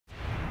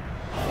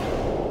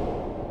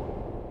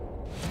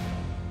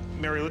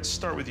Mary, let's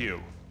start with you.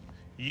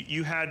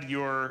 You had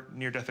your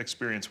near-death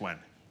experience when?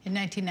 In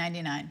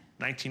 1999.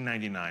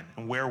 1999.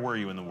 And where were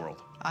you in the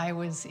world? I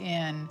was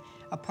in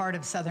a part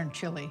of southern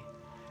Chile.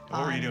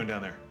 What were you doing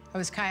down there? I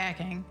was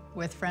kayaking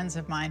with friends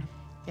of mine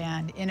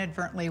and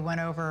inadvertently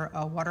went over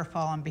a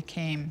waterfall and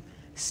became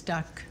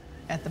stuck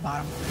at the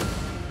bottom.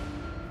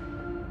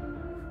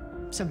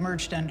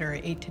 Submerged under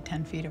 8 to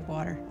 10 feet of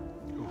water.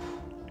 Oof.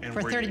 And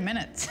for 30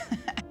 minutes.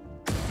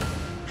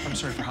 I'm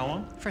sorry, for how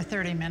long? For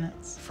 30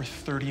 minutes. For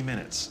 30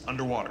 minutes,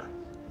 underwater?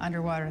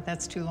 Underwater,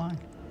 that's too long.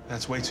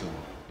 That's way too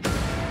long.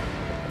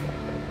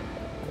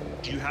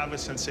 Do you have a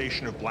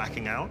sensation of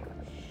blacking out?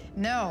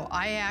 No,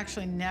 I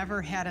actually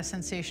never had a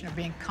sensation of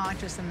being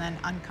conscious and then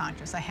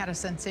unconscious. I had a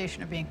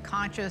sensation of being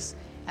conscious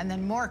and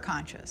then more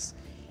conscious.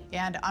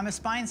 And I'm a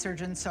spine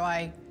surgeon, so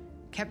I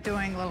kept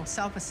doing little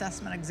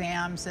self-assessment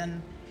exams,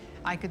 and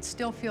I could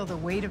still feel the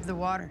weight of the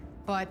water.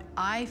 But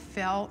I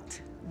felt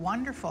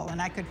wonderful,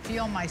 and I could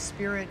feel my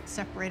spirit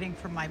separating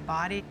from my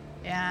body.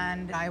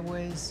 And I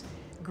was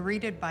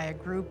greeted by a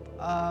group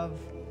of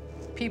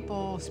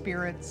people,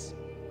 spirits,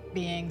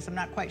 beings, I'm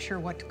not quite sure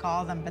what to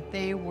call them, but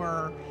they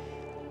were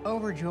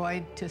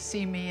overjoyed to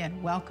see me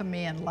and welcome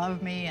me and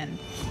love me. And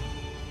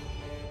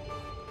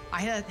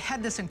I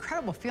had this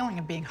incredible feeling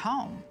of being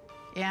home.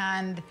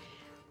 And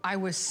I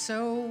was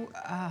so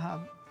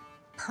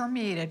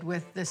permeated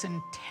with this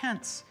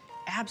intense,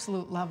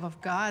 absolute love of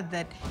God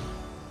that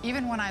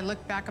even when I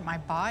looked back at my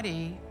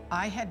body,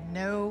 I had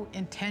no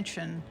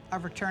intention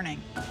of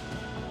returning.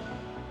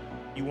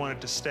 You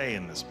wanted to stay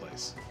in this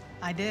place?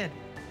 I did.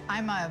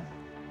 I'm a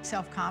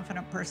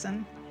self-confident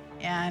person,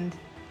 and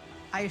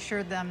I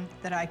assured them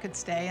that I could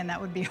stay and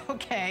that would be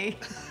okay.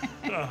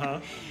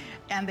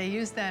 And they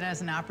used that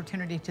as an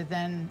opportunity to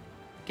then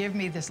give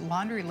me this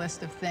laundry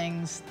list of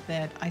things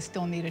that I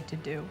still needed to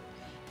do.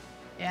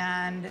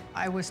 And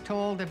I was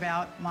told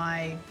about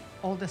my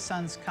oldest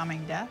son's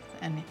coming death,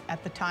 and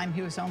at the time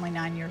he was only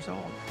 9 years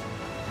old.